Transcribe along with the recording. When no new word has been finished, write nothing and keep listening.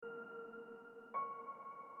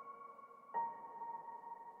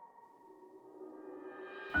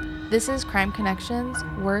This is Crime Connections.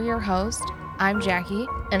 We're your host. I'm Jackie.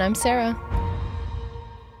 And I'm Sarah.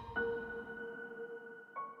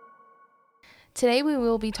 Today we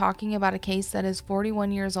will be talking about a case that is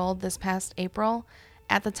 41 years old this past April.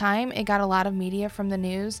 At the time, it got a lot of media from the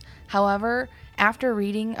news. However, after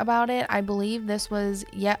reading about it, I believe this was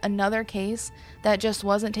yet another case that just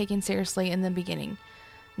wasn't taken seriously in the beginning.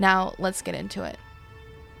 Now, let's get into it.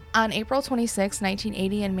 On April 26,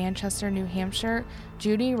 1980 in Manchester, New Hampshire,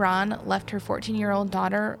 Judy Rahn left her 14-year-old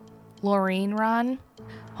daughter, Lorraine Rahn,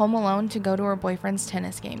 home alone to go to her boyfriend's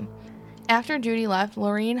tennis game. After Judy left,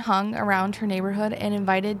 Lorraine hung around her neighborhood and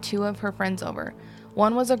invited two of her friends over.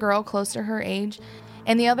 One was a girl close to her age,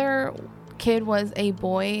 and the other kid was a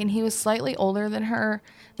boy, and he was slightly older than her.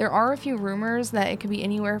 There are a few rumors that it could be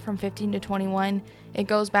anywhere from 15 to 21. It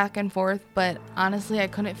goes back and forth, but honestly, I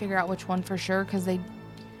couldn't figure out which one for sure because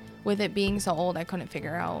with it being so old, I couldn't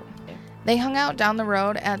figure out. They hung out down the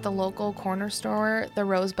road at the local corner store, the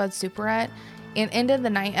Rosebud Superette, and ended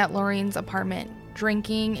the night at Lorraine's apartment,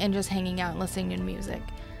 drinking and just hanging out and listening to music.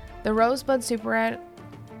 The Rosebud Superette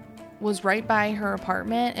was right by her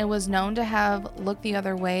apartment and was known to have looked the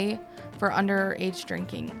other way for underage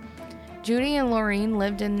drinking. Judy and Lorraine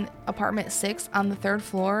lived in apartment 6 on the 3rd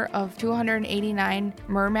floor of 289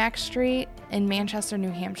 Mermack Street in Manchester,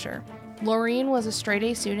 New Hampshire. Lorraine was a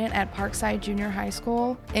straight-A student at Parkside Junior High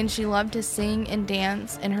School, and she loved to sing and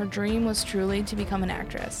dance, and her dream was truly to become an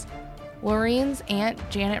actress. Lorraine's aunt,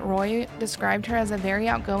 Janet Roy, described her as a very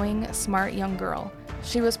outgoing, smart young girl.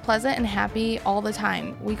 She was pleasant and happy all the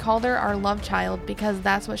time. We called her our love child because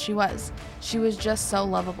that's what she was. She was just so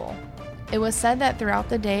lovable. It was said that throughout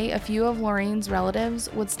the day, a few of Lorraine's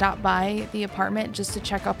relatives would stop by the apartment just to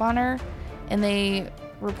check up on her, and they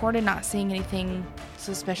reported not seeing anything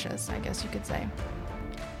suspicious, I guess you could say.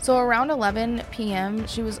 So around 11 p.m.,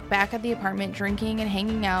 she was back at the apartment drinking and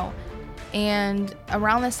hanging out, and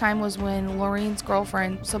around this time was when Lorraine's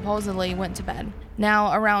girlfriend supposedly went to bed.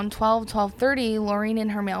 Now, around 12:30, Lorraine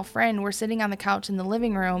and her male friend were sitting on the couch in the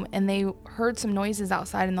living room, and they heard some noises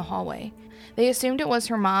outside in the hallway. They assumed it was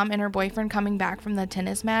her mom and her boyfriend coming back from the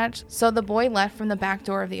tennis match, so the boy left from the back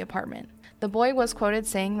door of the apartment. The boy was quoted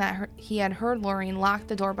saying that he had heard Lorraine lock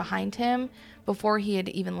the door behind him before he had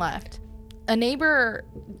even left. A neighbor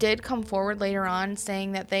did come forward later on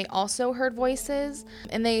saying that they also heard voices,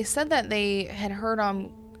 and they said that they had heard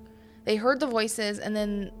the voices, and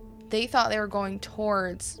then they thought they were going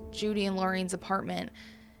towards Judy and Lorraine's apartment,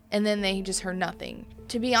 and then they just heard nothing.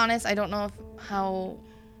 To be honest, I don't know how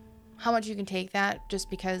much you can take that, just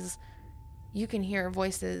because you can hear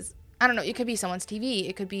voices. I don't know, it could be someone's TV,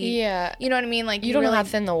 it could be, yeah, you know what I mean? Like, you don't know how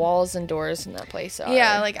thin the walls and doors in that place are.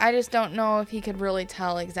 Yeah, like, I just don't know if he could really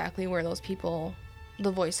tell exactly where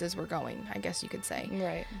the voices were going, I guess you could say.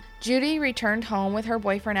 Right. Judy returned home with her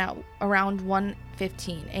boyfriend at around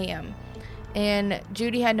 1:15 a.m. And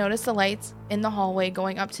Judy had noticed the lights in the hallway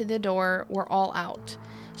going up to the door were all out.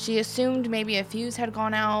 She assumed maybe a fuse had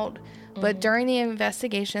gone out, but during the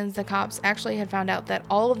investigations, the cops actually had found out that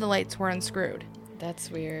all of the lights were unscrewed.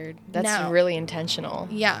 That's weird. That's really intentional.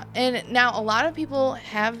 Yeah, and now a lot of people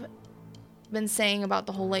have been saying about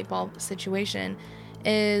the whole light bulb situation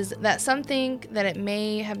is that some think that it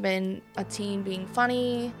may have been a teen being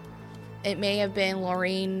funny. It may have been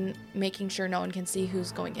Lorraine making sure no one can see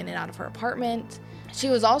who's going in and out of her apartment. She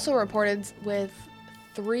was also reported with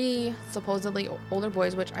 3 supposedly older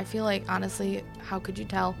boys, which I feel like, honestly, how could you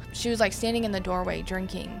tell? She was like standing in the doorway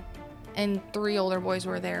drinking, and 3 older boys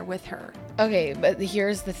were there with her. Okay, but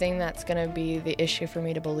here's the thing that's going to be the issue for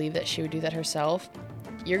me to believe that she would do that herself.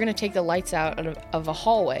 You're going to take the lights out of a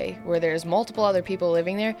hallway where there's multiple other people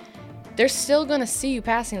living there. They're still going to see you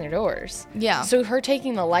passing their doors. Yeah. So her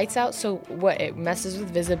taking the lights out, so what, it messes with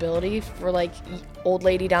visibility for, like, old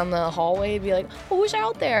lady down the hallway to be like, oh, who's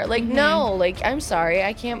out there? Like, no, like, I'm sorry.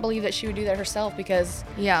 I can't believe that she would do that herself because...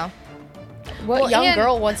 Yeah. What young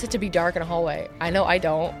girl wants it to be dark in a hallway? I know I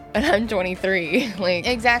don't, and I'm 23. Like,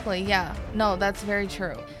 exactly, yeah. No, that's very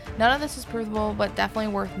true. None of this is provable, but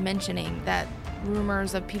definitely worth mentioning that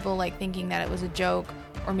rumors of people like thinking that it was a joke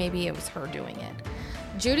or maybe it was her doing it.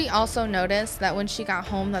 Judy also noticed that when she got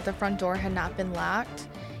home that the front door had not been locked,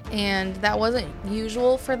 and that wasn't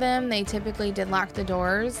usual for them. They typically did lock the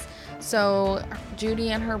doors. So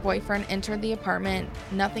Judy and her boyfriend entered the apartment.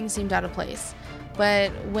 Nothing seemed out of place.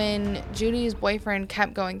 But when Judy's boyfriend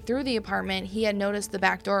kept going through the apartment, he had noticed the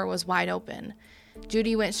back door was wide open.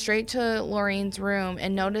 Judy went straight to Lorraine's room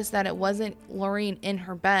and noticed that it wasn't Lorraine in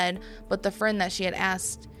her bed, but the friend that she had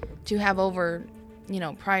asked to have over,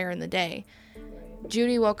 prior in the day.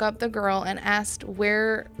 Judy woke up the girl and asked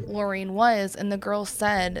where Lorraine was, and the girl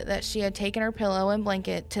said that she had taken her pillow and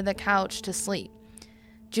blanket to the couch to sleep.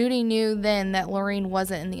 Judy knew then that Lorraine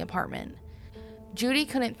wasn't in the apartment. Judy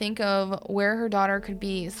couldn't think of where her daughter could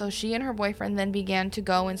be, so she and her boyfriend then began to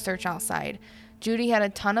go and search outside. Judy had a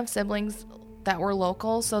ton of siblings that were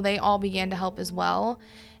local, so they all began to help as well.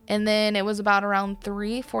 And then it was about around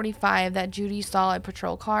 3:45 that Judy saw a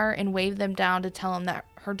patrol car and waved them down to tell them that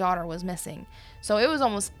her daughter was missing. So it was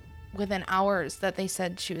almost within hours that they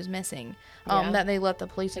said she was missing, that they let the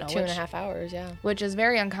police know. 2.5 hours, yeah. Which is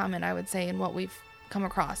very uncommon, I would say, in what we've come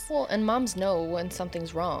across. Well, and moms know when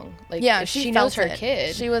something's wrong. Like, yeah, if she knows her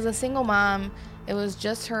kid. She was a single mom. It was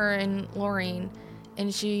just her and Lorraine.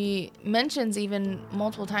 And she mentions even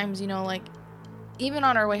multiple times, like, even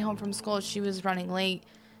on our way home from school, she was running late.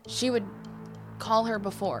 She would call her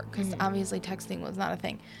before, because obviously texting was not a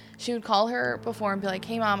thing. She would call her before and be like,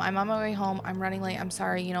 hey, Mom, I'm on my way home. I'm running late. I'm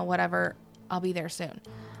sorry. Whatever. I'll be there soon.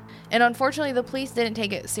 And unfortunately, the police didn't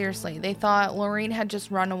take it seriously. They thought Lorraine had just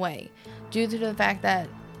run away due to the fact that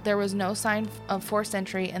there was no sign of forced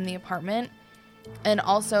entry in the apartment, and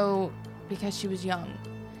also because she was young.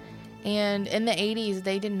 And in the 80s,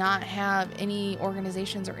 they did not have any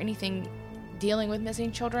organizations or anything dealing with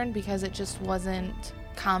missing children because it just wasn't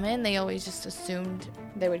common. They always just assumed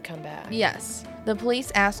they would come back. Yes. The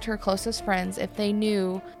police asked her closest friends if they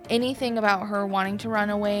knew anything about her wanting to run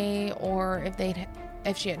away, or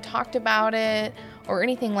if she had talked about it or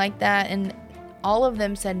anything like that, and all of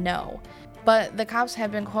them said no. But the cops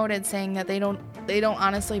have been quoted saying that they don't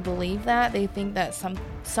honestly believe that. They think that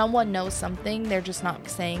someone knows something, they're just not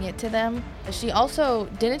saying it to them. She also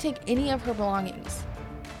didn't take any of her belongings.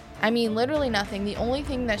 I mean, literally nothing. The only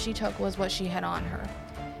thing that she took was what she had on her.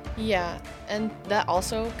 Yeah, and that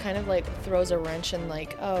also kind of like throws a wrench in,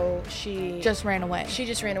 like, oh, she just ran away. She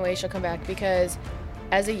just ran away, she'll come back. Because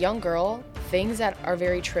as a young girl, things that are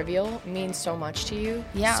very trivial mean so much to you.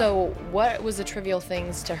 Yeah. So what was the trivial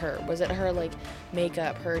things to her? Was it her, like,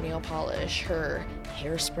 makeup, her nail polish, her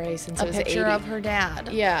hairspray, since it was a picture of her dad?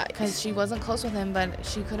 Yeah. Because she wasn't close with him, but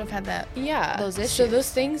she could have had that. Yeah. Those issues. So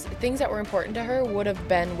those things that were important to her would have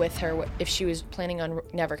been with her if she was planning on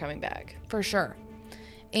never coming back. For sure.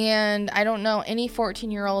 And I don't know any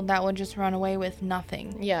 14-year-old that would just run away with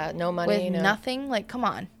nothing. Yeah, no money. With nothing? Like, come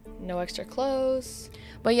on. No extra clothes.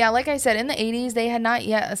 But yeah, like I said, in the 80s, they had not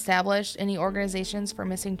yet established any organizations for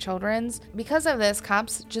missing children. Because of this,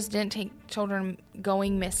 cops just didn't take children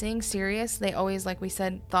going missing serious. They always, like we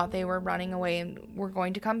said, thought they were running away and were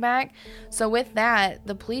going to come back. So with that,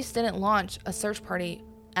 the police didn't launch a search party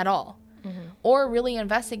at all. Or really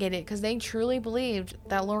investigate it, because they truly believed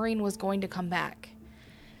that Lorraine was going to come back.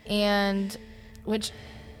 And which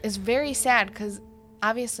is very sad, because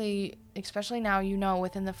obviously, especially now,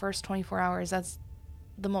 within the first 24 hours, that's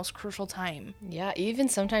the most crucial time. Yeah, even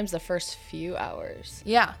sometimes the first few hours.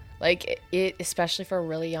 Yeah. Like, it especially for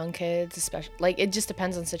really young kids, especially, like, it just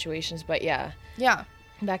depends on situations, but yeah. Yeah.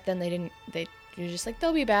 Back then, you're just like,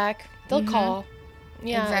 they'll be back, they'll call.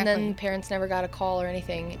 Yeah, exactly. And then parents never got a call or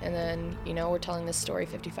anything, and then, we're telling this story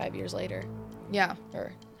 55 years later. Yeah.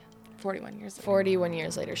 Or 41 years later. 41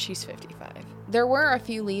 years later, she's 55. There were a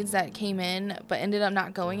few leads that came in, but ended up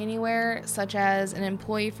not going anywhere, such as an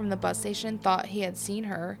employee from the bus station thought he had seen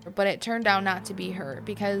her, but it turned out not to be her,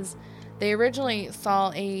 because they originally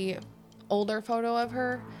saw a older photo of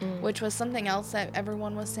her, which was something else that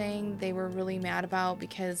everyone was saying they were really mad about,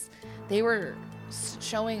 because they were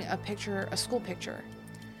showing a school picture,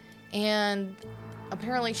 and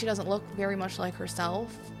apparently she doesn't look very much like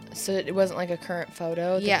herself. So it wasn't like a current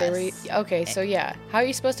photo? Yes. Okay, so yeah. How are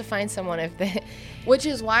you supposed to find someone if they... Which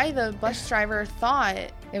is why the bus driver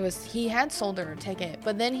thought he had sold her a ticket,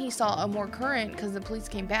 but then he saw a more current, because the police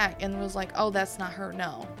came back and was like, oh, that's not her,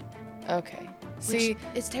 no. Okay. See,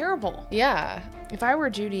 it's terrible. Yeah. If I were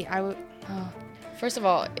Judy, I would... First of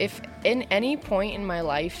all, if in any point in my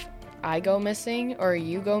life I go missing or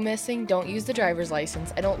you go missing, don't use the driver's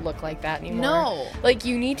license. I don't look like that anymore. No. Like,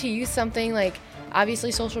 you need to use something like...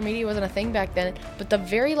 Obviously, social media wasn't a thing back then, but the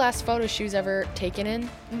very last photo she was ever taken in,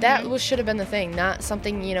 that should have been the thing, not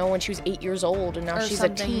something, when she was 8 years old and now she's a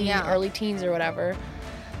teen, early teens or whatever.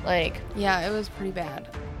 Like... Yeah, it was pretty bad.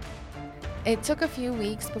 It took a few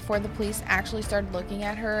weeks before the police actually started looking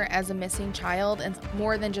at her as a missing child, and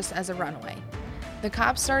more than just as a runaway. The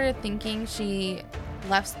cops started thinking she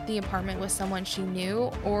left the apartment with someone she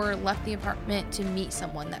knew, or left the apartment to meet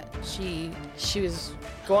someone that she was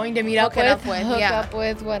going to hook up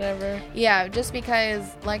with, whatever. Yeah, just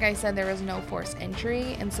because, like I said, there was no forced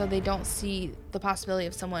entry, and so they don't see the possibility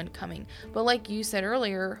of someone coming. But like you said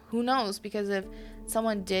earlier, who knows? Because if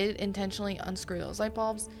someone did intentionally unscrew those light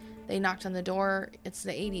bulbs. They knocked on the door. It's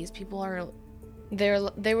the 80s. People are...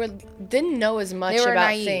 didn't know as much about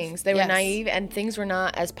naive. things. They were naive, and things were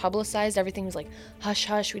not as publicized. Everything was like, hush,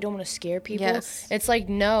 hush, we don't want to scare people. Yes. It's like,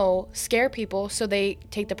 no, scare people so they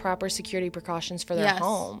take the proper security precautions for their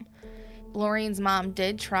home. Lorraine's mom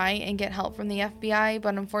did try and get help from the FBI,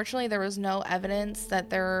 but unfortunately there was no evidence that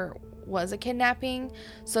there was a kidnapping,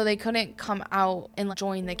 so they couldn't come out and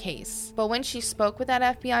join the case. But when she spoke with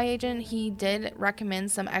that FBI agent, he did recommend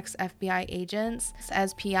some ex-FBI agents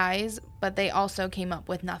as PIs, but they also came up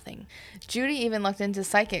with nothing. Judy even looked into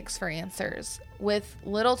psychics for answers. With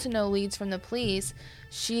little to no leads from the police,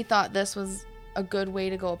 she thought this was a good way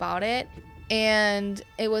to go about it. And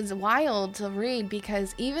it was wild to read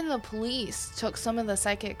because even the police took some of the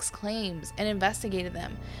psychics' claims and investigated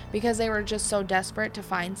them because they were just so desperate to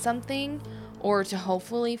find something or to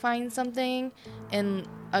hopefully find something. And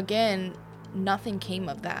again, nothing came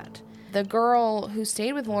of that. The girl who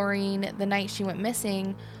stayed with Lorraine the night she went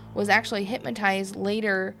missing was actually hypnotized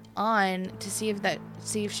later on to see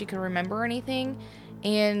if she could remember anything.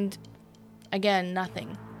 And again,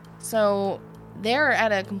 nothing. So they're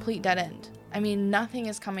at a complete dead end. I mean, nothing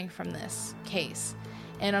is coming from this case.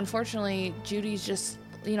 And unfortunately, Judy's just,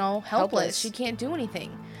 helpless. She can't do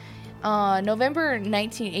anything. November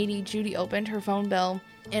 1980, Judy opened her phone bill.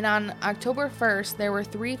 And on October 1st, there were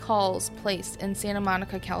 3 calls placed in Santa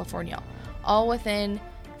Monica, California, all within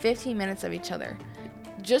 15 minutes of each other.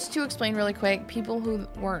 Just to explain really quick, people who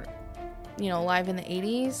weren't, alive in the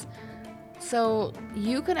 80s, so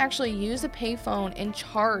you could actually use a payphone and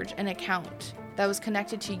charge an account that was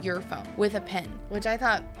connected to your phone with a PIN, which I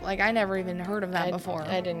thought, I never even heard of that before.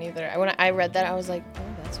 I didn't either. When I read that, I was like,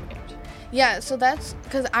 oh, that's weird. Yeah, so that's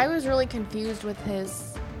because I was really confused with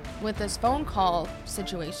this phone call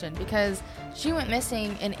situation because she went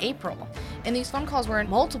missing in April, and these phone calls were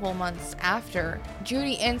multiple months after.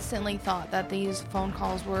 Judy instantly thought that these phone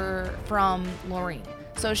calls were from Lorraine.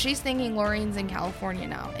 So she's thinking Lorraine's in California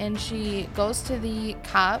now, and she goes to the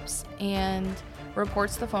cops and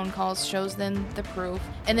reports the phone calls, shows them the proof,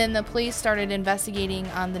 and then the police started investigating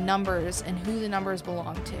on the numbers and who the numbers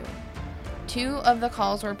belonged to. 2 of the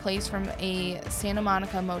calls were placed from a Santa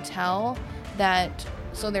Monica motel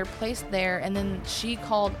so they're placed there, and then she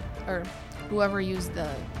called, or whoever used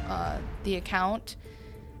the account,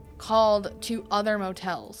 called 2 other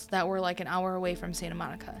motels that were an hour away from Santa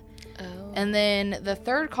Monica. Oh. And then the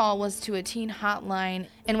 3rd call was to a teen hotline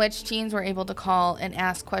in which teens were able to call and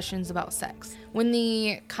ask questions about sex. When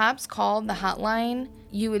the cops called the hotline,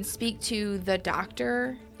 you would speak to the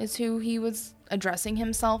doctor, is who he was addressing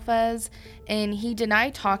himself as, and he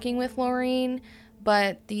denied talking with Lorraine,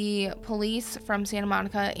 but the police from Santa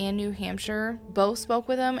Monica and New Hampshire both spoke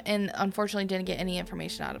with him and unfortunately didn't get any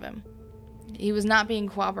information out of him. He was not being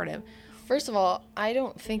cooperative. First of all, I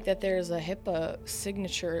don't think that there's a HIPAA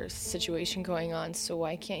signature situation going on, so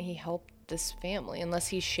why can't he help this family unless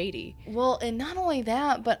he's shady? Well, and not only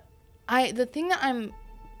that, but the thing that I'm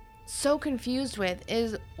so confused with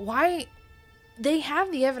is why they have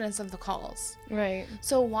the evidence of the calls. Right.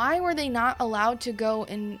 So why were they not allowed to go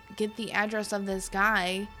and get the address of this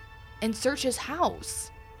guy and search his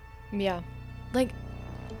house? Yeah.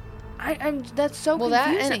 I'm that's so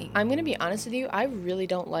confusing. And I'm going to be honest with you, I really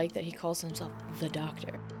don't like that he calls himself the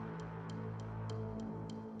doctor.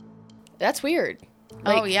 That's weird.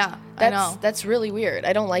 Oh, yeah. I know. That's really weird.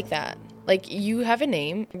 I don't like that. You have a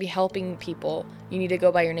name, be helping people. You need to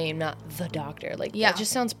go by your name, not the doctor. That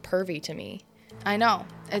just sounds pervy to me. I know.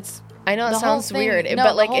 I know it sounds weird, no,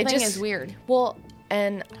 but the whole it thing just is weird. Well,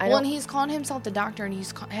 and and he's calling himself the doctor, and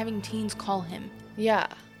he's having teens call him. Yeah.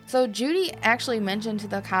 So Judy actually mentioned to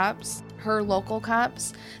the cops, her local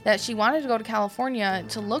cops, that she wanted to go to California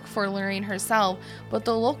to look for Lorraine herself, but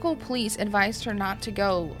the local police advised her not to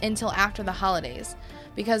go until after the holidays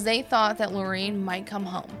because they thought that Lorraine might come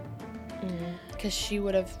home. Because she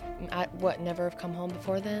would have, never have come home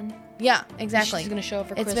before then? Yeah, exactly. She's going to show up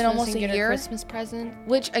for Christmas been almost and get a year. Her Christmas present.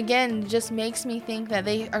 Which, again, just makes me think that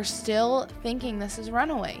they are still thinking this is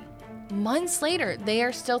Runaway. Months later, they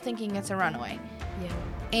are still thinking it's a runaway. Yeah.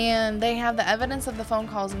 And they have the evidence of the phone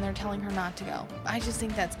calls, and they're telling her not to go. I just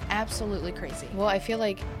think that's absolutely crazy. Well, I feel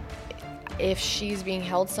like if she's being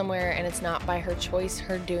held somewhere and it's not by her choice,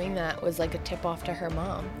 her doing that was a tip-off to her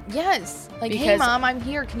mom. Yes. Hey, Mom, I'm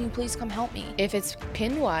here. Can you please come help me? If it's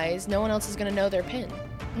PIN-wise, no one else is going to know their PIN.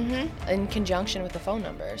 Mm-hmm. In conjunction with the phone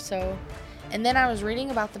number, so... And then I was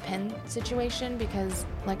reading about the PIN situation because,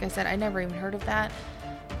 like I said, I never even heard of that.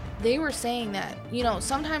 They were saying that,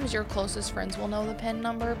 sometimes your closest friends will know the PIN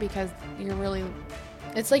number because you're really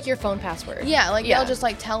It's like your phone password. Yeah, like they'll just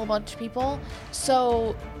like tell a bunch of people.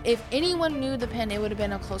 So if anyone knew the PIN, it would have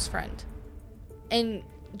been a close friend. And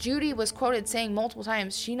Judy was quoted saying multiple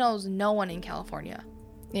times she knows no one in California.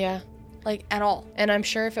 Yeah. Like, at all. And I'm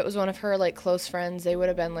sure if it was one of her, like, close friends, they would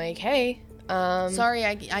have been like, hey, sorry,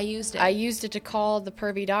 I used it. I used it to call the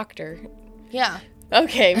pervy doctor. Yeah.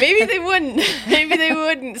 Okay, maybe they wouldn't. Maybe they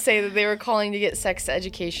wouldn't say that they were calling to get sex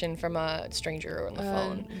education from a stranger on the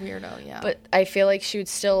phone. Weirdo, yeah. But I feel like she would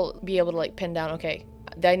still be able to, like, pin down, okay,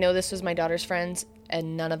 I know this was my daughter's friends,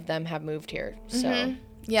 and none of them have moved here, so. Mm-hmm.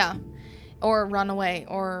 Yeah. Or run away,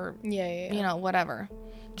 or, you know, whatever.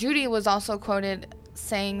 Judy was also quoted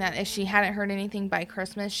saying that if she hadn't heard anything by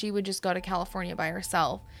Christmas, she would just go to California by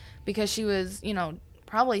herself because she was, you know,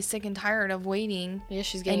 probably sick and tired of waiting. Yeah,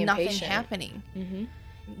 she's getting and impatient. Nothing happening.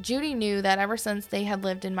 Mm-hmm. Judy knew that ever since they had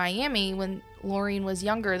lived in Miami when Lorene was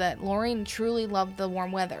younger, that Lorene truly loved the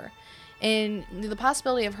warm weather. And the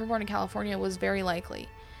possibility of her going to California was very likely.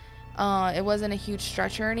 It wasn't a huge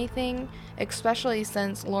stretch or anything, especially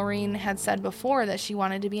since Lorene had said before that she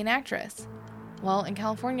wanted to be an actress. Well, in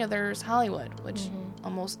California, there's Hollywood, which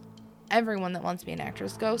almost everyone that wants to be an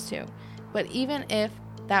actress goes to. But even if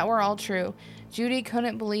that were all true, Judy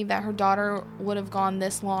couldn't believe that her daughter would have gone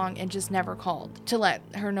this long and just never called to let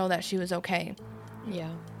her know that she was okay. Yeah.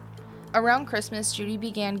 Around Christmas, Judy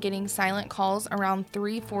began getting silent calls around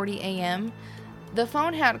 3:40 a.m. The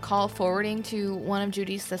phone had call forwarding to one of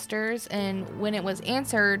Judy's sisters, and when it was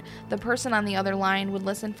answered, the person on the other line would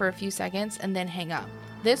listen for a few seconds and then hang up.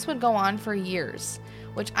 This would go on for years,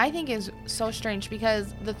 which I think is so strange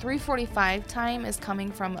because the 3:45 time is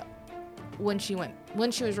coming from when she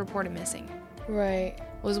was reported missing. Right.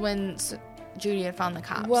 Was when Judy had found the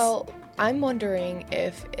cops. Well, I'm wondering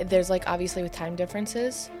if there's, like, obviously with time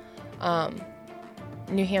differences,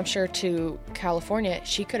 New Hampshire to California,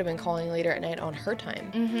 she could have been calling later at night on her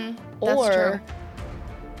time. Mm-hmm. Or That's true.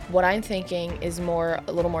 What I'm thinking is a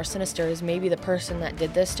little more sinister is maybe the person that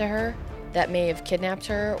did this to her, that may have kidnapped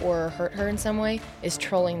her or hurt her in some way, is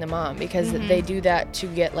trolling the mom because they do that to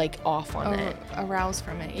get, like, off on it. Aroused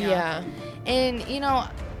from it, yeah. And, you know,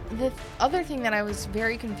 the other thing that I was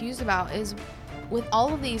very confused about is with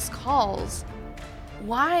all of these calls,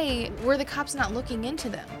 why were the cops not looking into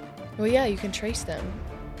them? Well, yeah, you can trace them.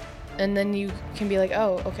 And then you can be like,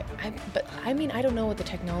 oh, okay. But I don't know what the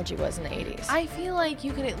technology was in the 80s. I feel like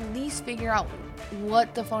you could at least figure out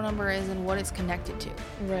what the phone number is and what it's connected to.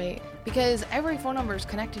 Right. Because every phone number is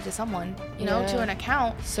connected to someone, you know, to an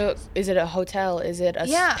account. So is it a hotel? Is it a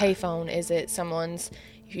payphone? Is it someone's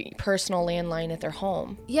personal landline at their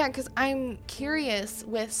home? Yeah, because I'm curious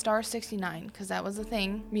with Star 69, because that was a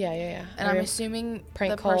thing. Yeah. And I'm assuming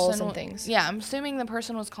prank calls and things. Yeah, I'm assuming the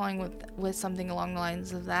person was calling with something along the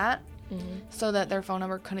lines of that, so that their phone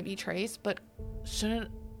number couldn't be traced. But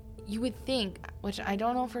you would think, which I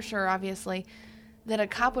don't know for sure, obviously, that a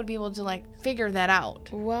cop would be able to, like, figure that out.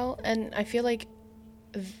 Well, and I feel like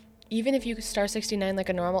even if you Star 69 like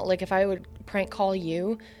a normal, like if I would prank call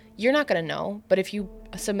you, you're not going to know. But if you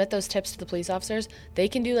submit those tips to the police officers, they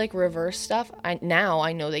can do, like, reverse stuff. Now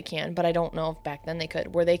I know they can, but I don't know if back then they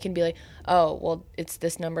could, where they can be like, oh, well, it's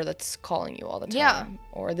this number that's calling you all the time. Yeah.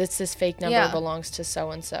 Or this fake number belongs to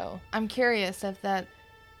so-and-so. I'm curious if that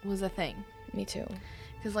was a thing. Me too.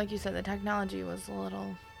 Because, like you said, the technology was a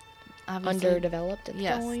little obviously underdeveloped at the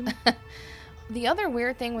time. The other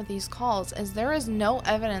weird thing with these calls is there is no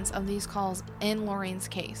evidence of these calls in Lorene's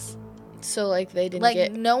case. So, like, they didn't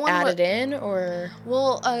get added in, or?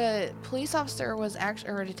 Well, a police officer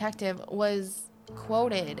or a detective was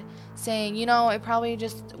quoted saying, you know, it probably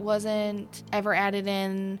just wasn't ever added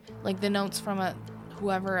in, like, the notes from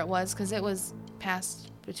whoever it was, because it was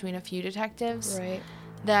passed between a few detectives. Right.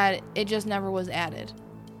 That it just never was added.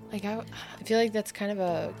 Like, I feel like that's kind of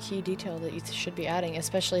a key detail that you should be adding,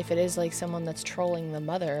 especially if it is, like, someone that's trolling the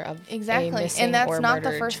mother of a missing and that's or not the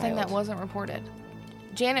murdered first child. thing that wasn't reported.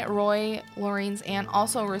 Janet Roy, Lorene's aunt,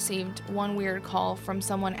 also received one weird call from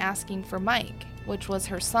someone asking for Mike, which was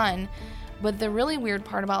her son. But the really weird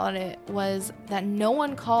part about it was that no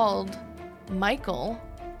one called Michael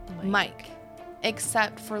Mike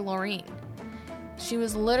except for Lorene. She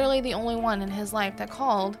was literally the only one in his life that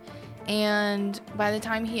called, and by the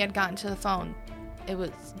time he had gotten to the phone, it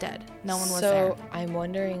was dead. No one was there. So I'm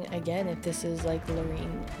wondering again if this is, like,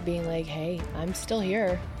 Lorene being like, hey, I'm still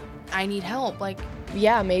here. I need help. Like,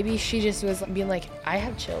 yeah, maybe she just was being like, I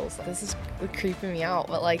have chills. This is creeping me out.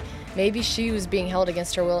 But, like, maybe she was being held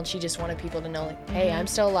against her will and she just wanted people to know, like, hey, I'm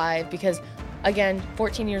still alive. Because, again,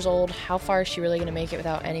 14 years old, how far is she really going to make it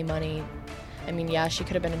without any money? I mean, yeah, she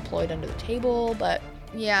could have been employed under the table, but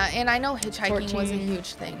Yeah, and I know hitchhiking was a 14.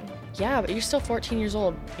 huge thing. Yeah, but you're still 14 years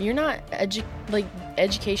old. You're not,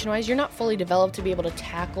 education-wise, you're not fully developed to be able to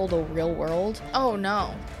tackle the real world. Oh,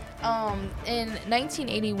 no. In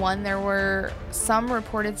 1981, there were some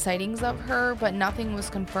reported sightings of her, but nothing was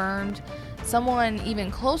confirmed. Someone even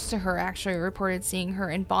close to her actually reported seeing her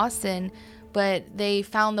in Boston, but they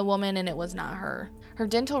found the woman and it was not her. Her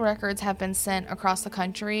dental records have been sent across the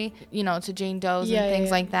country, to Jane Doe's and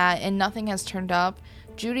things like that, and nothing has turned up.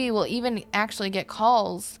 Judy will even actually get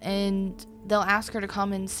calls, and they'll ask her to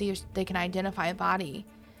come and see if they can identify a body.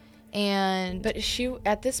 But she,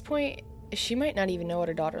 at this point, she might not even know what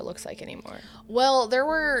her daughter looks like anymore. Well, there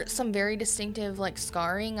were some very distinctive,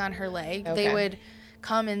 scarring on her leg. Okay. They would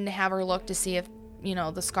come and have her look to see if,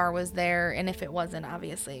 the scar was there, and if it wasn't,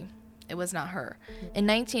 obviously, it was not her. In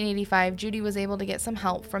 1985, Judy was able to get some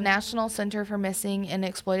help from National Center for Missing and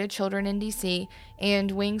Exploited Children in D.C.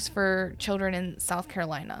 and Wings for Children in South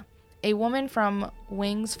Carolina. A woman from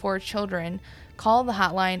Wings for Children called the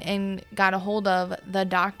hotline and got a hold of the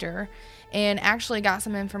doctor and actually got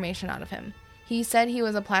some information out of him. He said he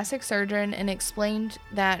was a plastic surgeon and explained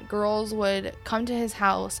that girls would come to his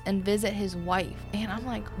house and visit his wife. And I'm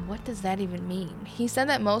like, what does that even mean? He said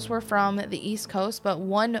that most were from the East Coast, but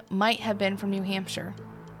one might have been from New Hampshire.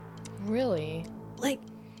 Really?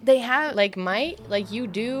 They have... might? You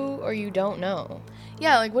do or you don't know?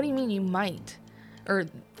 Yeah, what do you mean you might? Or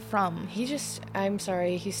from? I'm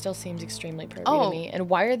sorry, he still seems extremely pervy to me. And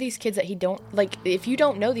why are these kids that he don't, if you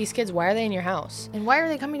don't know these kids, why are they in your house? And why are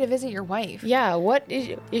they coming to visit your wife? Yeah, what,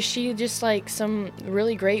 is she just some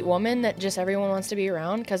really great woman that just everyone wants to be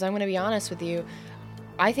around? Because I'm going to be honest with you,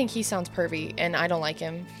 I think he sounds pervy, and I don't like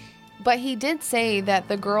him. But he did say that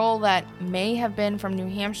the girl that may have been from New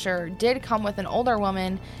Hampshire did come with an older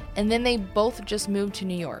woman, and then they both just moved to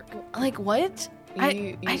New York. What?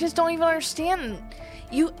 I just don't even understand.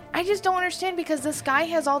 I just don't understand, because this guy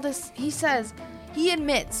has all this. He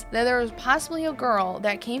admits that there was possibly a girl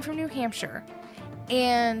that came from New Hampshire,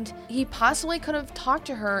 and he possibly could have talked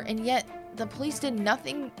to her, and yet the police did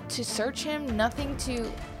nothing to search him, nothing to.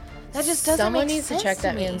 That just doesn't Someone make needs sense to check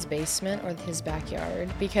that me. man's basement or his backyard,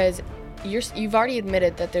 because you've already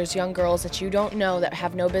admitted that there's young girls that you don't know that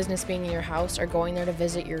have no business being in your house are going there to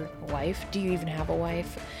visit your wife. Do you even have a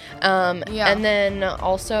wife? Yeah. And then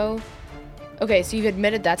also, okay, so you've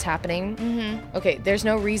admitted that's happening. Mm-hmm. Okay, there's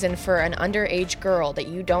no reason for an underage girl that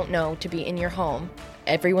you don't know to be in your home.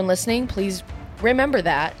 Everyone listening, please remember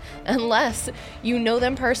that, unless you know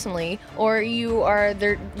them personally or your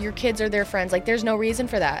kids are their friends. There's no reason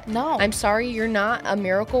for that. No. I'm sorry, you're not a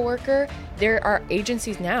miracle worker. There are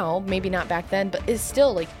agencies now, maybe not back then, but it's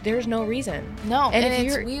still there's no reason. No, and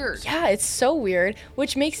if it's weird. Yeah, it's so weird,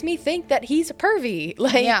 which makes me think that he's a pervy.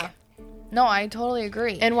 Yeah. No, I totally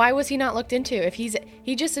agree. And why was he not looked into? If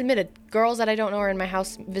he just admitted girls that I don't know are in my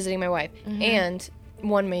house visiting my wife, and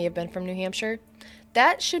one may have been from New Hampshire.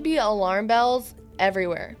 That should be alarm bells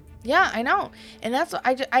everywhere. Yeah, I know. And that's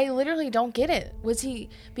what I literally don't get it.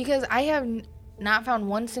 Because I have not found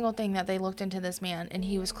one single thing that they looked into this man and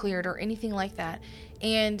he was cleared or anything like that.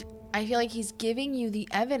 And I feel like he's giving you the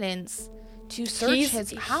evidence to search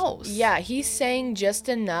his house. Yeah, he's saying just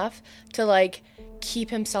enough to keep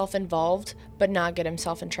himself involved but not get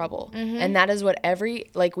himself in trouble. And that is what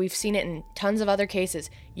we've seen it in tons of other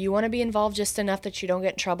cases. You want to be involved just enough that you don't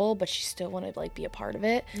get in trouble, but you still want to be a part of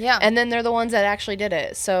it. Yeah. And then they're the ones that actually did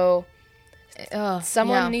it. So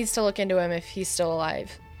someone needs to look into him if he's still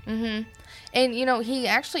alive. And he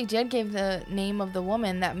actually did give the name of the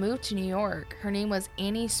woman that moved to New York. Her name was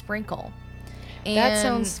Annie Sprinkle. And, that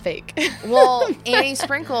sounds fake. Well, Annie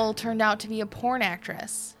Sprinkle turned out to be a porn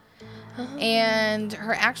actress. And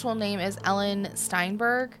her actual name is Ellen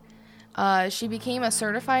Steinberg. She became a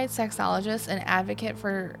certified sexologist and advocate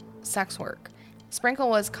for sex work. Sprinkle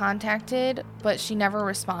was contacted, but she never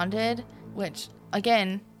responded, which,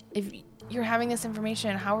 again, if you're having this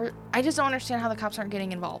information, I just don't understand how the cops aren't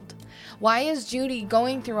getting involved. Why is Judy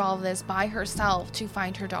going through all of this by herself to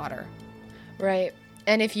find her daughter? Right.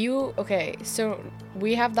 And so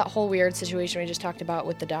we have that whole weird situation we just talked about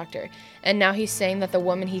with the doctor. And now he's saying that the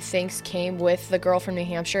woman he thinks came with the girl from New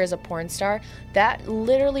Hampshire is a porn star. That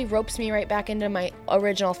literally ropes me right back into my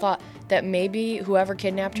original thought that maybe whoever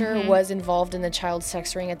kidnapped her was involved in the child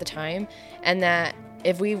sex ring at the time. And that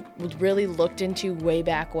if we really looked into way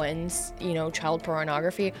back when's, child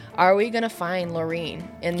pornography, are we going to find Lorene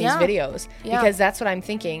in these videos? Yeah. Because that's what I'm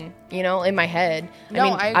thinking, in my head. No,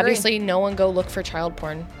 I agree. Obviously, no one go look for child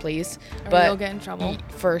porn, please. Or you'll get in trouble.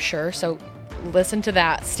 For sure. So listen to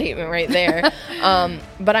that statement right there.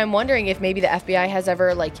 But I'm wondering if maybe the FBI has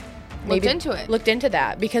ever, maybe looked into it.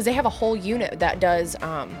 that, because they have a whole unit that does,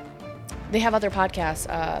 they have other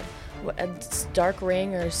podcasts, it's Dark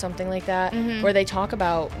Ring or something like that, where they talk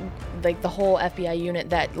about like the whole FBI unit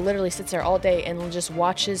that literally sits there all day and just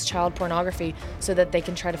watches child pornography so that they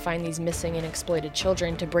can try to find these missing and exploited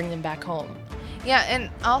children to bring them back home. Yeah, and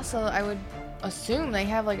also I would assume they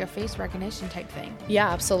have like a face recognition type thing. Yeah,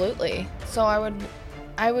 absolutely. So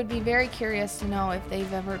I would be very curious to know if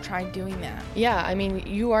they've ever tried doing that. Yeah, I mean,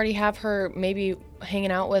 you already have her maybe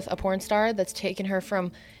hanging out with a porn star that's taken her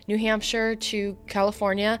from New Hampshire to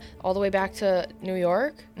California, all the way back to New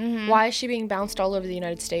York. Why is she being bounced all over the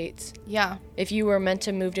United States? Yeah. If you were meant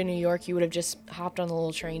to move to New York, you would have just hopped on the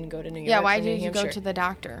little train and go to New York. Yeah, why did you go to the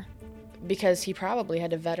doctor? Because he probably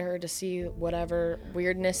had to vet her to see whatever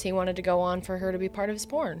weirdness he wanted to go on for her to be part of his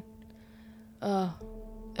porn. Ugh.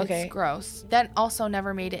 Okay. It's gross. That also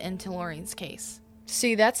never made it into Lorraine's case.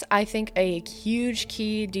 See, that's, I think, a huge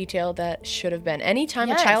key detail that should have been. Anytime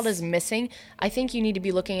a child is missing, I think you need to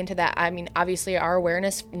be looking into that. I mean, obviously, our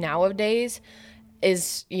awareness nowadays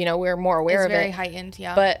is, we're more aware of it. It's very heightened,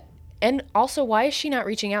 yeah. But, and also, why is she not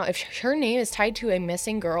reaching out? If her name is tied to a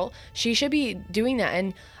missing girl, she should be doing that.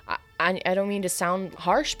 And I don't mean to sound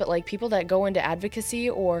harsh, but like people that go into advocacy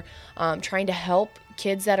or trying to help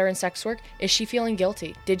kids that are in sex work, is she feeling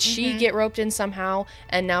guilty? Did she get roped in somehow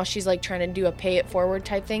and now she's like trying to do a pay it forward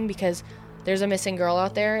type thing because there's a missing girl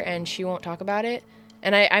out there and she won't talk about it?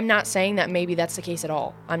 And I'm not saying that maybe that's the case at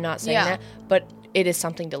all. I'm not saying that, but it is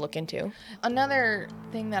something to look into. Another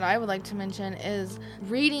thing that I would like to mention is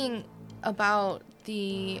reading about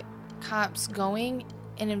the cops going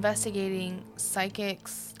and investigating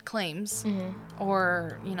psychics' claims,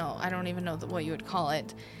 or, I don't even know what you would call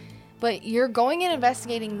it. But you're going and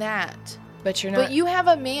investigating that. But you're not. But you have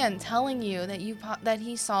a man telling you that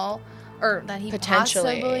he saw, or that he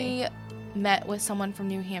possibly met with someone from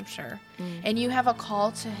New Hampshire. And you have a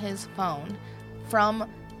call to his phone from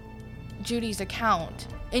Judy's account.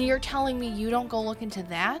 And you're telling me you don't go look into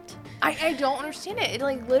that? I don't understand it. It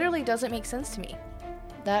like literally doesn't make sense to me.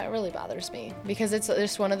 That really bothers me because it's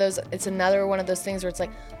just one of those, it's another one of those things where it's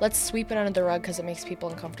like, let's sweep it under the rug because it makes people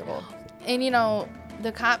uncomfortable. And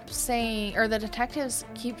the cops saying, or the detectives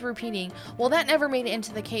keep repeating, well, that never made it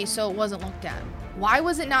into the case, so it wasn't looked at. Why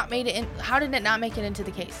was it not made it in? How did it not make it into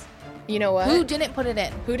the case? You know what? Who didn't put it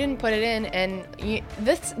in? Who didn't put it in? And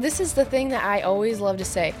this is the thing that I always love to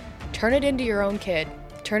say. Turn it into your own kid.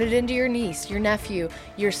 Turn it into your niece, your nephew,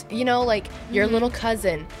 your little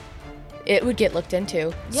cousin. It would get looked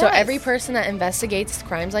into. Yes. So every person that investigates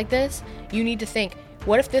crimes like this, you need to think,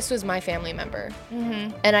 what if this was my family member?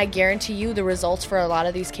 And I guarantee you the results for a lot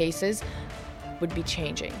of these cases would be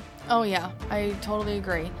changing. Oh, yeah. I totally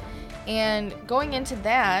agree. And going into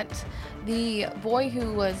that, the boy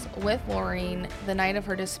who was with Lorraine the night of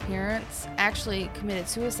her disappearance actually committed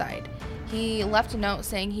suicide. He left a note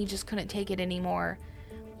saying he just couldn't take it anymore,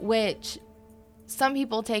 which some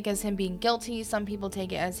people take as him being guilty. Some people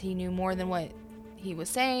take it as he knew more than what he was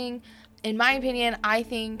saying. In my opinion, I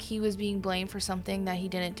think he was being blamed for something that he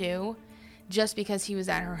didn't do just because he was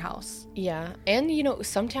at her house. Yeah. And,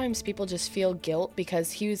 sometimes people just feel guilt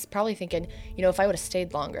because he was probably thinking, if I would have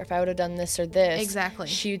stayed longer, if I would have done this or this, exactly,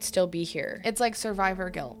 she'd still be here. It's like survivor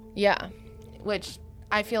guilt. Yeah. Which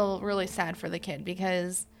I feel really sad for the kid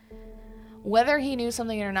because whether he knew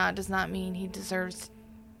something or not does not mean he deserved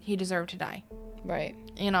to die. Right.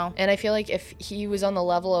 And I feel like if he was on the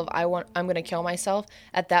level of I'm going to kill myself,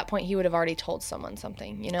 at that point he would have already told someone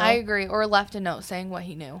something, I agree, or left a note saying what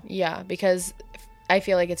he knew. Yeah, because I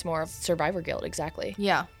feel like it's more of survivor guilt, exactly.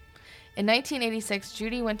 Yeah. In 1986,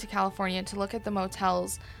 Judy went to California to look at the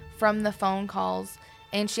motels from the phone calls,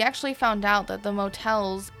 and she actually found out that the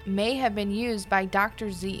motels may have been used by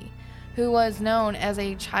Dr. Z, who was known as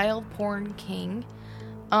a child porn king.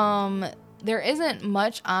 There isn't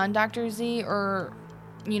much on Dr. Z or,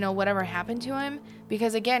 whatever happened to him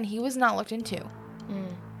because, again, he was not looked into.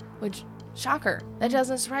 Which, shocker. That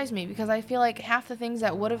doesn't surprise me because I feel like half the things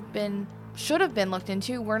that should have been looked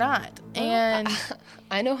into were not. And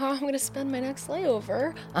I know how I'm going to spend my next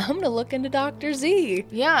layover. I'm going to look into Dr. Z.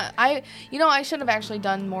 Yeah, I should have actually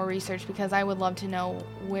done more research because I would love to know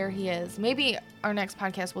where he is. Maybe our next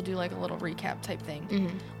podcast will do like a little recap type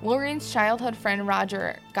thing. Lorraine's childhood friend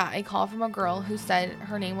Roger got a call from a girl who said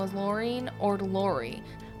her name was Lorraine or Lori,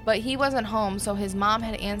 but he wasn't home, so his mom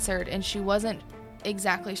had answered and she wasn't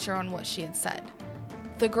exactly sure on what she had said.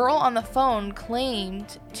 The girl on the phone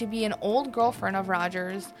claimed to be an old girlfriend of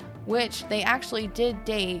Roger's, which they actually did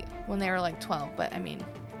date when they were like 12, but I mean,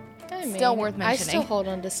 still worth mentioning. I still hold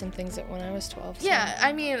on to some things that when I was 12. So. Yeah,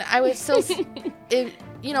 I mean, I would still,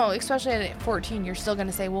 especially at 14, you're still going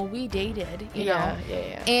to say, well, we dated, you know?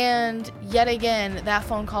 Yeah. And yet again, that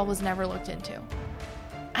phone call was never looked into.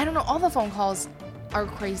 I don't know, all the phone calls are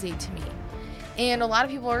crazy to me. And a lot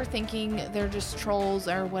of people are thinking they're just trolls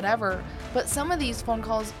or whatever. But some of these phone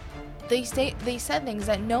calls, they said things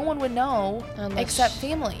that no one would know except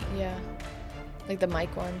family. Yeah. Like the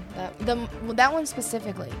Mike one. That one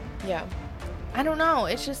specifically. Yeah. I don't know.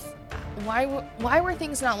 It's just, why were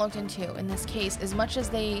things not looked into in this case as much as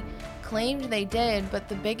they claimed they did? But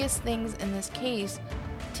the biggest things in this case,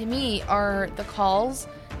 to me, are the calls,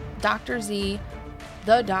 Dr. Z,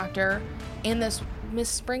 the doctor, and this Miss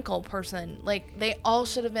Sprinkle person. Like, they all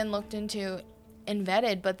should have been looked into and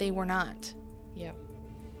vetted, but they were not. Yep.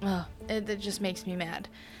 Ugh, it just makes me mad.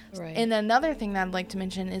 Right. And another thing that I'd like to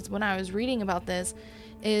mention is when I was reading about this,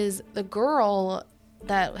 is the girl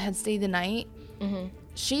that had stayed the night,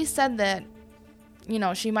 she said that,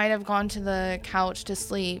 she might have gone to the couch to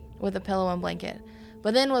sleep with a pillow and blanket,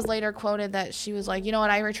 but then was later quoted that she was like, you know what,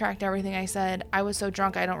 I retract everything I said. I was so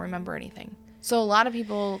drunk, I don't remember anything. So a lot of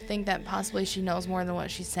people think that possibly she knows more than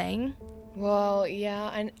what she's saying. Well,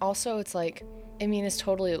 yeah, and also it's like, I mean, it's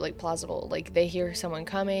totally, like, plausible. Like, they hear someone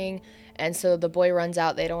coming, and so the boy runs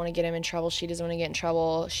out. They don't want to get him in trouble. She doesn't want to get in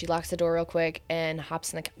trouble. She locks the door real quick and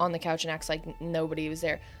hops on the couch and acts like nobody was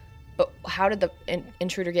there. But how did the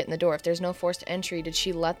intruder get in the door? If there's no forced entry, did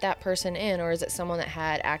she let that person in, or is it someone that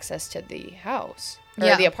had access to the house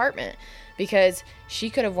or the apartment? Because she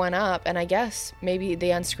could have went up, and I guess maybe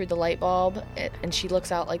they unscrewed the light bulb, and she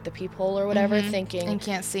looks out like the peephole or whatever, thinking and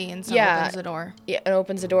can't see, and so opens the door. Yeah, and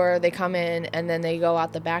opens the door. They come in, and then they go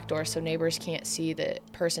out the back door, so neighbors can't see the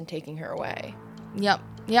person taking her away. Yep.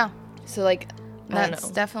 Yeah. So like, that's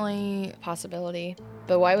definitely a possibility.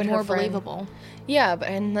 But why would more her friend, believable? Yeah,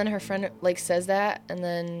 and then her friend like says that, and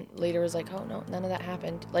then later was like, "Oh no, none of that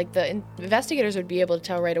happened." Like the investigators would be able to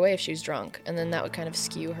tell right away if she's drunk, and then that would kind of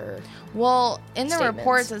skew her. Well, in the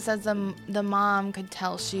reports it says the mom could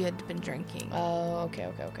tell she had been drinking. Oh,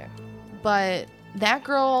 okay. But that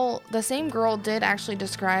girl, the same girl, did actually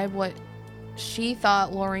describe what she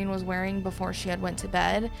thought Lorraine was wearing before she had went to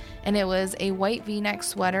bed, and it was a white V-neck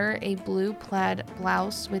sweater, a blue plaid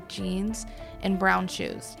blouse with jeans, and brown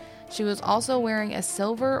shoes. She was also wearing a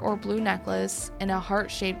silver or blue necklace and a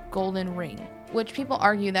heart-shaped golden ring, which people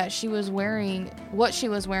argue that what she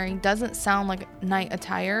was wearing doesn't sound like night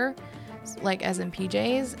attire, like as in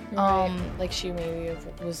PJs. Right. Like she maybe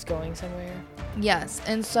was going somewhere. Yes,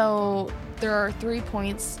 and so there are 3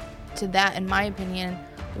 points to that in my opinion.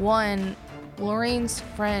 One, Lorraine's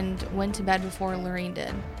friend went to bed before Lorraine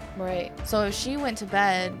did. Right. So if she went to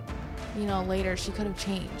bed, later, she could have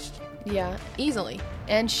changed. Yeah. Easily.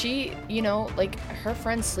 And she, like her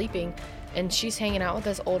friend's sleeping and she's hanging out with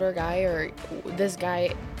this older guy or this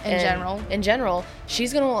guy in general, she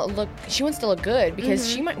wants to look good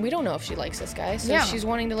because we don't know if she likes this guy. So she's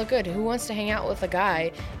wanting to look good. Who wants to hang out with a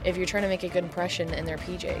guy if you're trying to make a good impression in their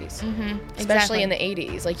PJs? Especially in the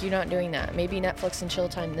 80s. Like, you're not doing that. Maybe Netflix and chill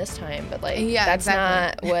time this time, but that's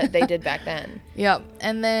not what they did back then. Yep.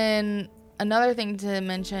 And then another thing to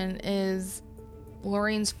mention is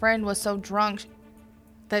Lorraine's friend was so drunk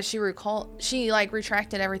that she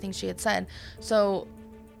retracted everything she had said. So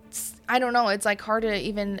I don't know, it's like hard to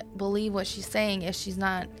even believe what she's saying if she's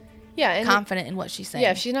not confident in what she's saying.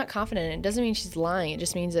 Yeah, if she's not confident, it doesn't mean she's lying. It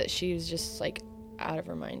just means that she was just like out of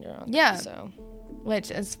her mind around. Yeah. So,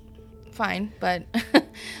 which is fine, but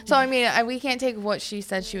so I mean, we can't take what she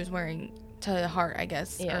said she was wearing to heart, I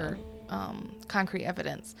guess, or concrete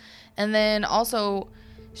evidence. And then also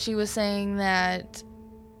she was saying that,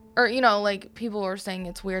 or, like, people were saying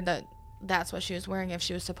it's weird that that's what she was wearing if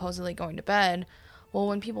she was supposedly going to bed. Well,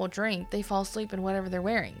 when people drink, they fall asleep in whatever they're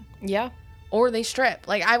wearing. Yeah. Or they strip.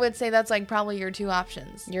 Like, I would say that's, like, probably your 2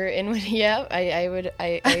 options. I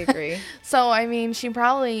agree. So, I mean, she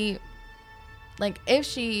probably, like,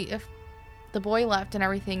 if the boy left and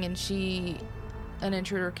everything and an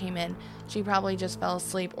intruder came in, she probably just fell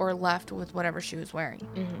asleep or left with whatever she was wearing.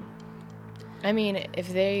 Mm-hmm. I mean,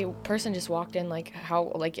 if person just walked in, like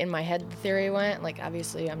how, like in my head the theory went, like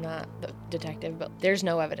obviously I'm not the detective, but there's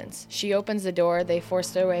no evidence. She opens the door, they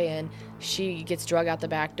force their way in, she gets drug out the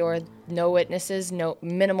back door, no witnesses, no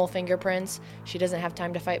minimal fingerprints. She doesn't have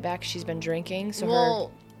time to fight back. She's been drinking,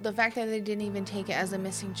 so the fact that they didn't even take it as a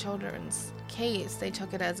missing children's case, they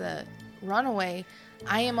took it as a runaway.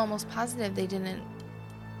 I am almost positive they didn't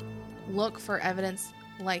look for evidence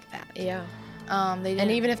like that. Yeah. They didn't.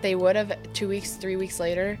 And even if they would have 2 weeks, 3 weeks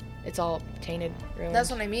later, it's all tainted, ruined. That's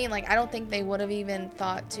what I mean. Like, I don't think they would have even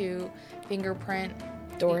thought to fingerprint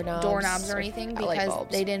doorknobs or anything, light because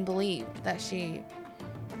bulbs. they didn't believe that she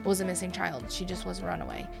was a missing child. She just was a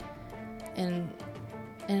runaway. And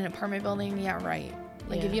in an apartment building, yeah, right.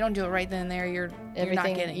 Like, if you don't do it right then and there, you're not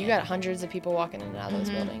getting it. You got hundreds of people walking in and out of those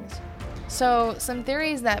buildings. So some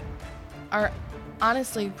theories that are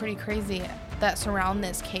honestly pretty crazy that surround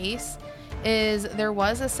this case is there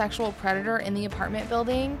was a sexual predator in the apartment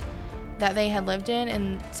building that they had lived in,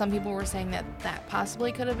 and some people were saying that that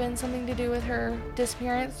possibly could have been something to do with her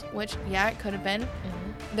disappearance, which, yeah, it could have been.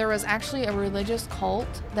 There was actually a religious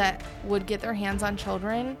cult that would get their hands on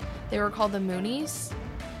children. They were called the Moonies,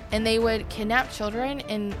 and they would kidnap children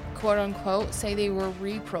and, quote unquote, say they were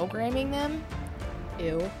reprogramming them.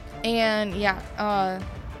 Ew. And I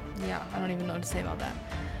don't even know what to say about that.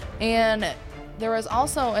 And there was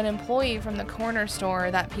also an employee from the corner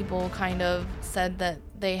store that people kind of said that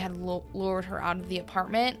they had lured her out of the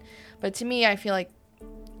apartment. But to me, I feel like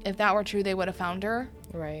if that were true, they would have found her.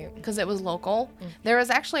 Right. Because it was local. There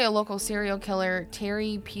was actually a local serial killer,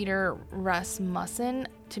 Terry Peter Rasmussen.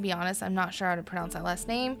 To be honest, I'm not sure how to pronounce that last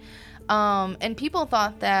name. And people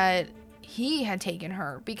thought that he had taken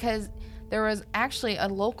her because there was actually a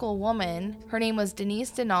local woman. Her name was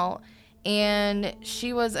Denise Denault, and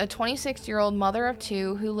she was a 26-year-old mother of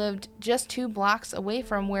two who lived just 2 blocks away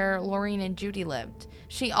from where Loreen and Judy lived.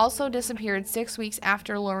 She also disappeared 6 weeks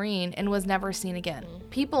after Loreen and was never seen again.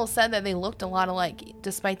 People said that they looked a lot alike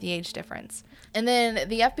despite the age difference. And then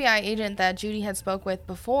the FBI agent that Judy had spoke with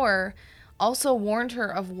before also warned her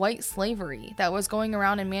of white slavery that was going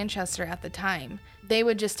around in Manchester at the time. They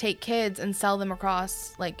would just take kids and sell them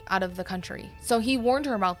across, like, out of the country. So he warned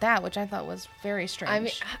her about that, which I thought was very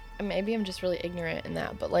strange. I mean, maybe I'm just really ignorant in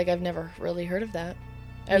that, but, like, I've never really heard of that.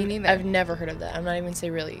 Me neither. I've never heard of that. I'm not even say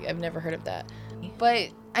really. I've never heard of that.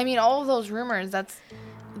 But, I mean, all of those rumors,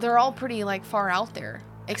 they're all pretty, like, far out there.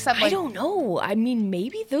 Except, like, I don't know. I mean,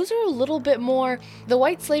 maybe those are a little bit more... The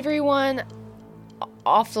white slavery one,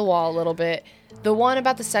 off the wall a little bit. The one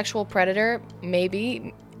about the sexual predator,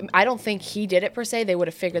 maybe... I don't think he did it per se. They would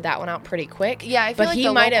have figured that one out pretty quick. Yeah, I feel like he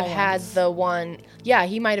might have had the one. Yeah,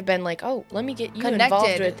 he might have been like, "Oh, let me get you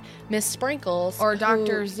involved with Miss Sprinkles or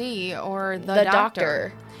Dr. Z or the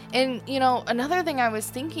doctor." And another thing I was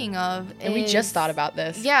thinking of, and we just thought about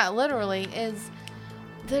this. Yeah, literally, is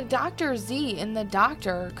the Dr. Z and the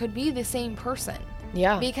doctor could be the same person.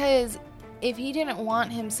 Yeah, because if he didn't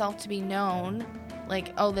want himself to be known,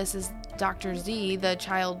 like, oh, this is Dr. Z, the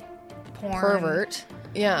child porn pervert.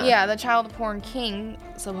 Yeah, the child porn king,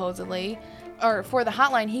 supposedly. Or for the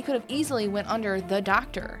hotline, he could have easily went under the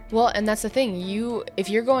doctor. Well, and that's the thing. If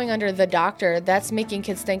you're going under the doctor, that's making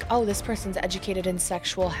kids think, oh, this person's educated in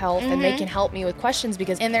sexual health and they can help me with questions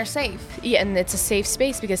and they're safe. Yeah, and it's a safe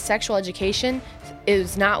space because sexual education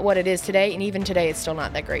is not what it is today, and even today it's still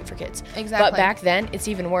not that great for kids. Exactly. But back then, it's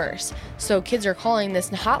even worse. So kids are calling this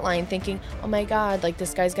hotline thinking, oh my God, like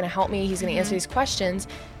this guy's going to help me. He's going to answer these questions.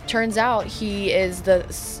 Turns out he is the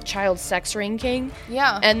child sex ring king.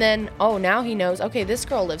 Yeah. And then, now he knows, okay, this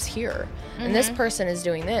girl lives here. And this person is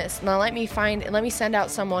doing this. Now let me send out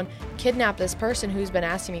someone, kidnap this person who's been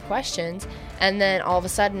asking me questions. And then all of a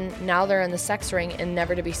sudden, now they're in the sex ring and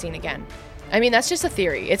never to be seen again. I mean, that's just a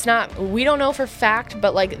theory. It's not, we don't know for fact,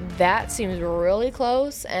 but like that seems really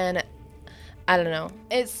close. And I don't know.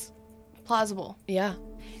 It's plausible. Yeah.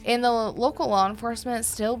 And the local law enforcement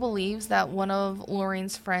still believes that one of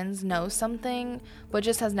Loreen's friends knows something, but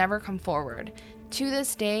just has never come forward. To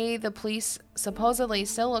this day, the police supposedly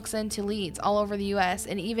still looks into leads all over the U.S.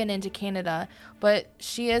 and even into Canada, but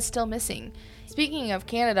she is still missing. Speaking of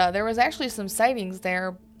Canada, there was actually some sightings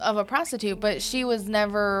there of a prostitute, but she was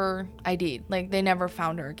never ID'd. Like, they never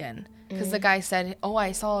found her again. Because the guy said, oh,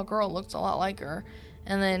 I saw a girl, looked a lot like her.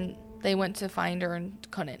 And then they went to find her and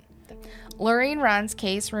couldn't. Loreen Ron's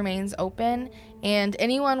case remains open, and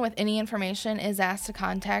anyone with any information is asked to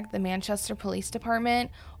contact the Manchester Police Department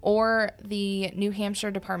or the New Hampshire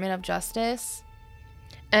Department of Justice.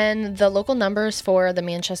 And the local numbers for the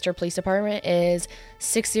Manchester Police Department is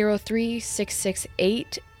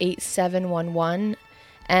 603-668-8711.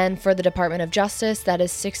 And for the Department of Justice, that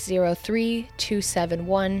is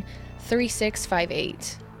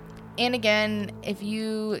 603-271-3658. And again, if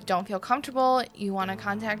you don't feel comfortable, you want to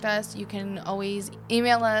contact us, you can always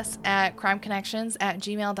email us at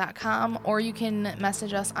crimeconnections@gmail.com, or you can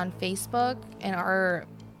message us on Facebook, and our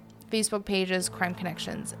Facebook page is Crime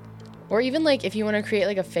Connections. Or even like if you want to create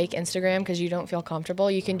like a fake Instagram because you don't feel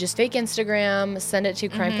comfortable, you can just fake Instagram, send it to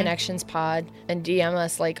Crime Connections Pod, and DM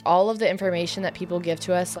us. Like all of the information that people give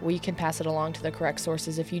to us, we can pass it along to the correct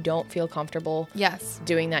sources if you don't feel comfortable yes,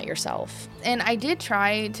 doing that yourself. And I did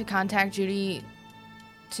try to contact Judy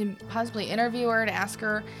to possibly interview her, to ask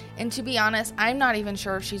her. And to be honest, I'm not even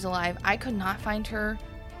sure if she's alive. I could not find her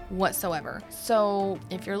whatsoever. So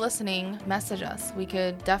if you're listening, message us. We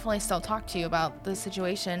could definitely still talk to you about the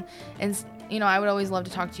situation. And, I would always love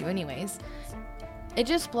to talk to you anyways. It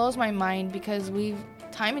just blows my mind because we've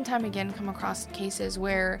time and time again come across cases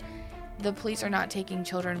where the police are not taking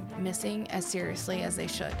children missing as seriously as they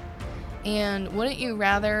should. And wouldn't you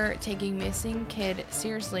rather take a missing kid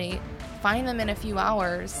seriously, find them in a few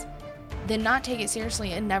hours, than not take it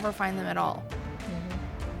seriously and never find them at all?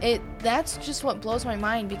 That's just what blows my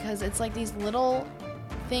mind, because it's like these little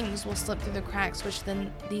things will slip through the cracks, which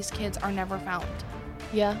then these kids are never found.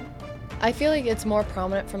 Yeah. I feel like it's more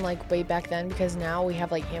prominent from like way back then, because now we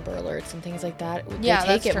have like Amber Alerts and things like that. They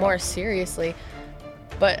take it more seriously.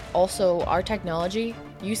 But also our technology,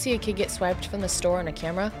 you see a kid get swiped from the store on a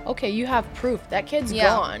camera, okay, you have proof that kid's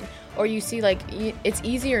gone. Or you see like it's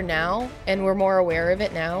easier now, and we're more aware of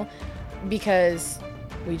it now because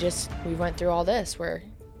we went through all this, where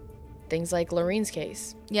things like Lorraine's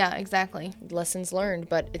case. Yeah, exactly. Lessons learned,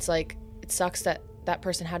 but it's like, it sucks that that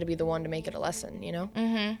person had to be the one to make it a lesson, you know?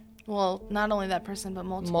 Mm-hmm. Well, not only that person, but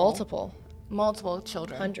multiple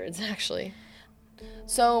children. Hundreds, actually.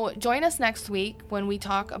 So join us next week when we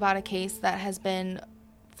talk about a case that has been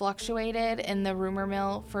fluctuated in the rumor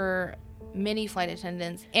mill for many flight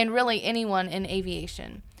attendants and really anyone in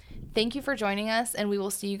aviation. Thank you for joining us, and we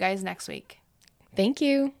will see you guys next week. Thank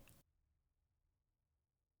you.